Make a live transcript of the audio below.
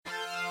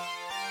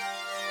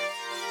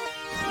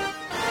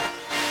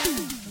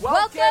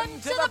Welcome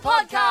to the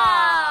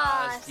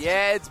podcast!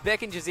 Yeah, it's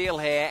Beck and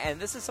Jazeel here, and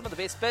this is some of the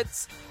best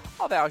bits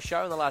of our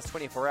show in the last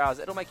 24 hours.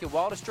 It'll make your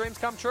wildest dreams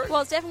come true. Well,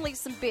 it's definitely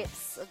some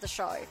bits of the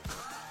show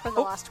from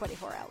the last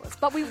 24 hours,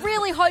 but we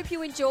really hope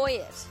you enjoy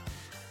it.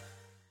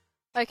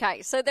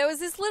 Okay, so there was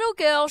this little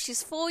girl,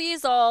 she's 4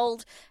 years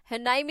old, her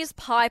name is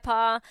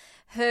Piper,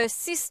 her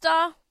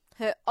sister,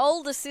 her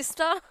older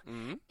sister,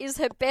 is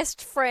her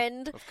best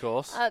friend. Of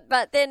course.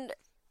 But then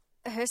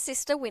her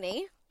sister,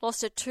 Winnie,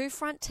 lost her 2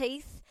 front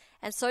teeth,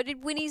 and so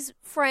did Winnie's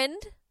friend.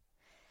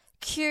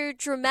 Cue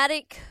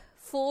dramatic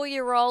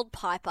 4-year-old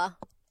Piper.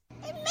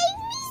 It makes me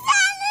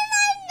sad that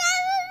I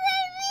never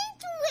will be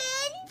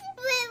twins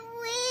with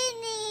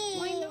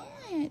Winnie.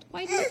 Why not?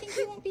 Why do you think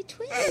you won't be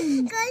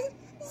twins? Because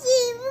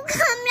she will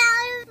come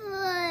out of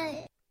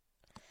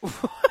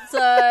foot.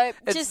 So,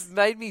 It's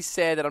made me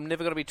sad that I'm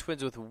never going to be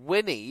twins with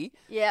Winnie.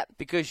 Yep.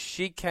 Because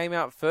she came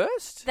out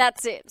first?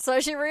 That's it. So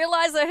she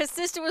realised that her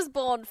sister was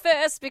born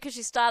first because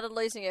she started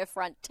losing her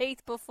front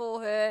teeth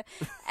before her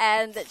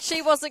and that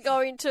she wasn't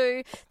going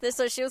to.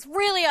 So she was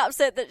really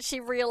upset that she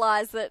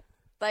realised that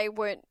they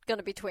weren't going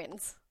to be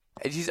twins.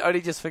 And she's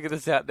only just figured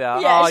this out now.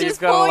 Yeah, Oh, she's you've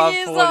got to 4 love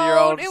years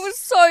 4-year-olds. old. It was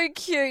so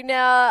cute.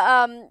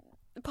 Now,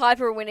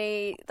 Piper and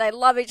Winnie, they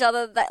love each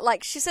other.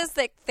 Like she says,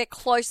 they're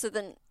closer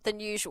than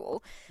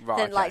usual,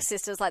 than like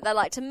sisters. Like they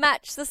like to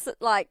match this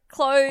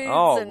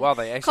clothes and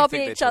they actually copy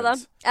think each they're other.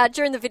 twins.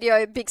 During the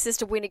video, big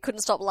sister Winnie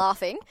couldn't stop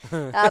laughing.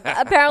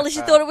 Apparently,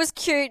 she thought it was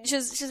cute.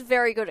 She's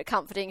very good at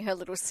comforting her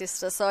little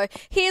sister. So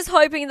here's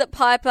hoping that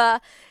Piper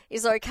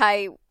is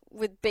okay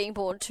with being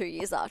born 2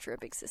 years after her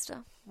big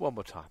sister. One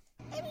more time.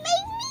 It makes me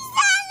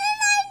sad that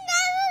I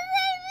never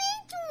will be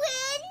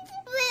twins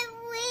with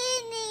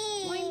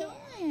Winnie. Why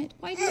not?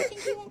 Why do you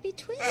think you won't be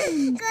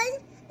twins? Because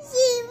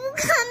she will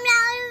come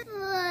out of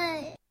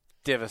foot.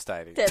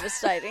 Devastating.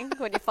 Devastating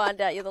when you find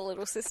out you're the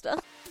little sister.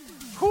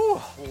 Whew,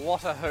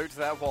 what a hoot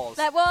that was.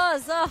 That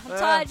was. I'm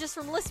tired just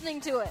from listening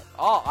to it.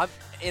 Oh, I'm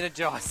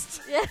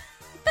energised. Yeah.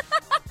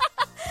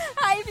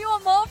 Hey, if you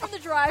want more from The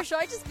Drive Show,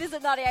 just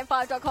visit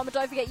 985.com and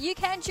don't forget you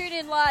can tune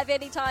in live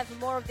anytime for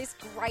more of this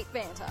great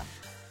banter.